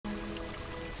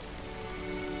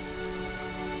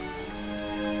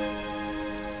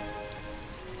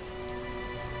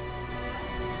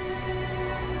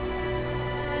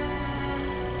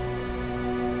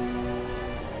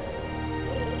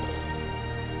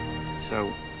So,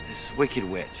 this wicked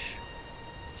witch,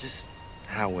 just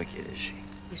how wicked is she?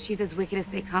 Well, she's as wicked as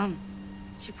they come.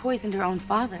 She poisoned her own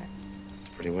father.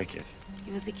 It's pretty wicked.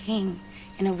 He was a king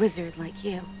and a wizard like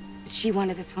you. But she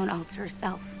wanted the throne all to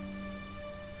herself.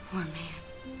 Poor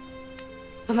man.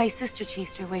 But my sister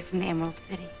chased her away from the Emerald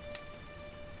City.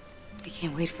 I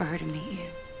can't wait for her to meet you.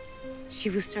 She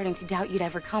was starting to doubt you'd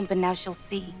ever come, but now she'll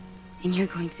see. And you're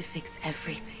going to fix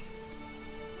everything.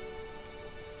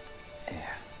 Yeah.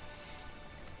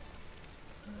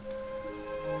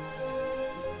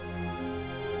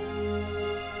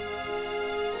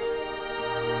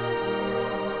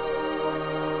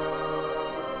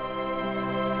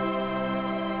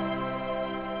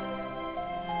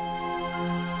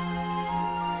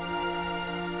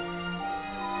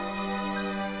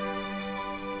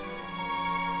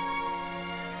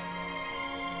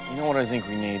 You know what I think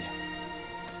we need?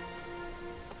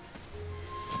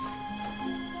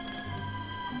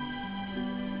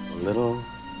 A little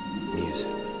music.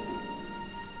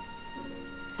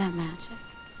 Is that magic?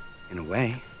 In a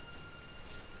way,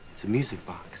 it's a music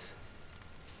box.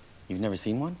 You've never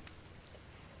seen one?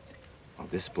 Well,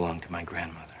 this belonged to my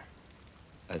grandmother.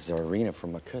 A Tsarina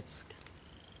from Irkutsk.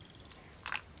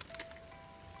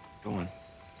 Go on.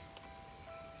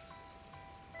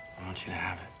 I want you to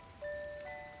have it.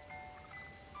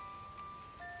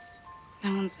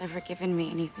 No one's ever given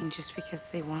me anything just because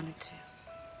they wanted to.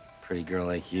 Pretty girl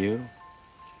like you,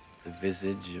 the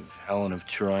visage of Helen of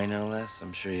Troy, no less.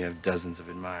 I'm sure you have dozens of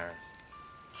admirers.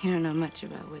 You don't know much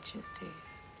about witches, do you?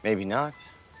 Maybe not,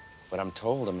 but I'm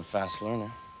told I'm a fast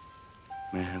learner.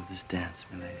 May I have this dance,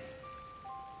 milady?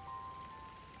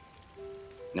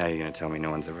 Now you're gonna tell me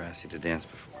no one's ever asked you to dance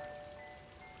before.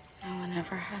 No one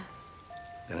ever has.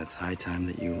 Then it's high time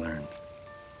that you learned.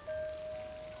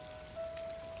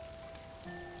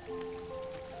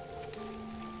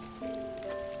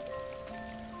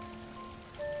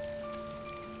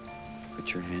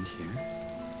 Put your hand here,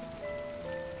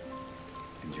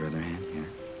 and your other hand here.